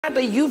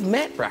Bradley, you've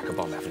met Barack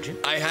Obama, haven't you?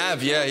 I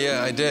have,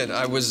 yeah, I did.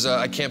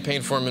 I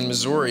campaigned for him in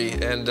Missouri,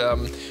 and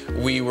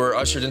we were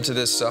ushered into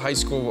this high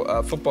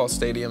school football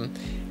stadium,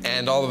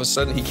 and all of a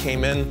sudden he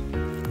came in,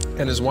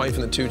 and his wife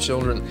and the two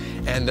children,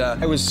 and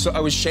I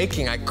was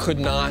shaking. I could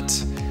not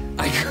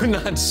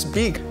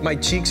speak. My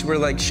cheeks were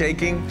like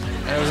shaking,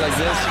 and I was like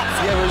this.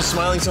 Yeah, we were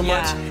smiling so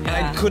much, and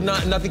I could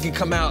not. Nothing could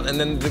come out. And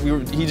then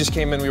he just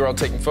came in. We were all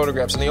taking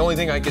photographs, and the only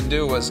thing I could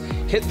do was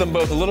hit them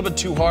both a little bit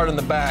too hard in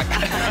the back.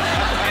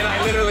 And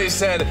I literally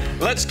said,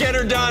 "Let's get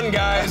her done,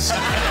 guys."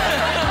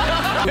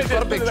 We've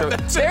got a picture.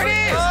 There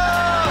it is.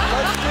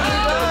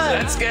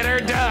 Let's get her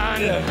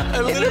done. Yeah.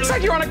 It looks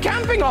like you're on a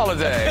camping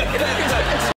holiday.